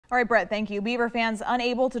All right, Brett, thank you. Beaver fans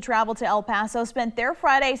unable to travel to El Paso spent their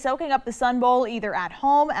Friday soaking up the Sun Bowl either at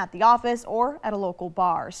home, at the office, or at a local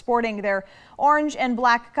bar. Sporting their orange and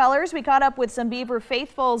black colors, we caught up with some Beaver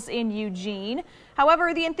faithfuls in Eugene.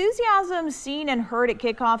 However, the enthusiasm seen and heard at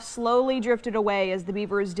kickoff slowly drifted away as the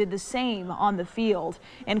Beavers did the same on the field.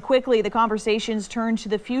 And quickly, the conversations turned to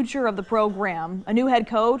the future of the program, a new head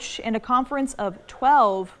coach, and a conference of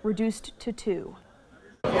 12 reduced to 2.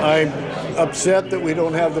 I'm upset that we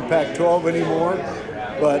don't have the Pac-12 anymore,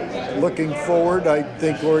 but looking forward, I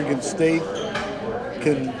think Oregon State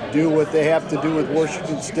can do what they have to do with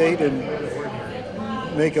Washington State and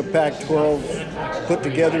make a Pac-12 put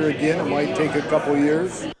together again. It might take a couple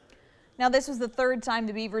years. Now, this was the third time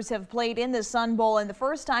the Beavers have played in the Sun Bowl and the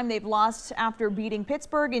first time they've lost after beating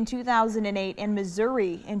Pittsburgh in 2008 and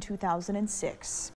Missouri in 2006.